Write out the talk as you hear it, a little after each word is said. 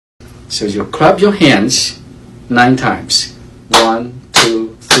So you clap your hands 9 times. 1,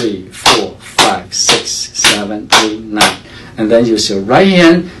 2, 3, 4, 5, 6, 7, 8, 9. And then use your right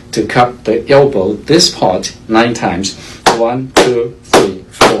hand to cup the elbow, this part, 9 times. 1, 2, 3,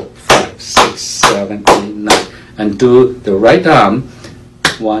 4, 5, 6, 7, 8, 9. And do the right arm.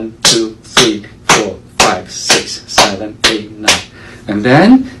 1, 2, 3, 4, 5, 6, 7, 8, 9. And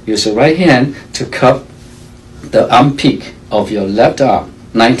then use your right hand to cup the arm peak of your left arm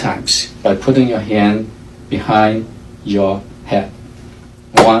 9 times by putting your hand behind your head.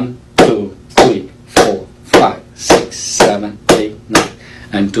 1, 2, 3, 4, 5, 6, 7, 8, 9.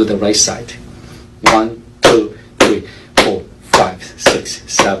 And do the right side. 1, 2, 3, 4, 5,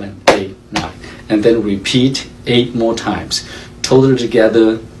 6, 7, 8, 9. And then repeat 8 more times. Total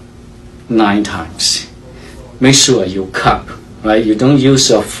together 9 times. Make sure you cup, right? You don't use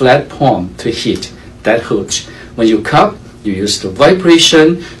your flat palm to hit. That hurts. When you cup, you use the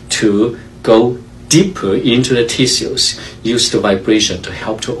vibration to go deeper into the tissues. Use the vibration to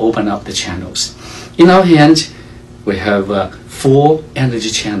help to open up the channels. In our hand, we have 4 energy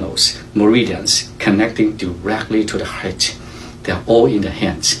channels, meridians, connecting directly to the heart. They are all in the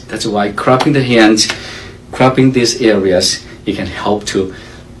hands. That's why clapping the hands, clapping these areas, it can help to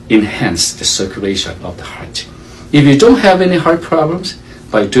enhance the circulation of the heart. If you don't have any heart problems,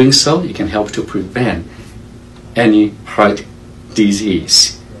 by doing so, it can help to prevent any heart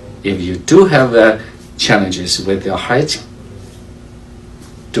disease. If you do have challenges with your heart,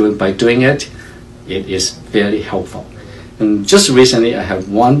 by doing it, it is very helpful. And just recently, I have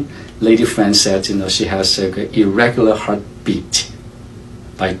one lady friend said, she has an irregular heartbeat.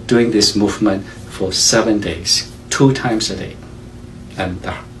 By doing this movement for 7 days, 2 times a day, and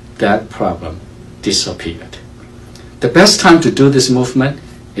that problem disappeared. The best time to do this movement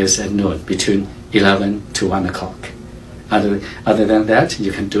is at noon, between 11 to 1 o'clock. Other than that,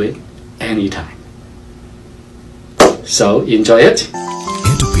 you can do it anytime. So enjoy it.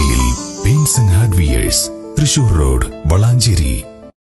 Paints and Hardwares, Thrissur Road, Balancheri.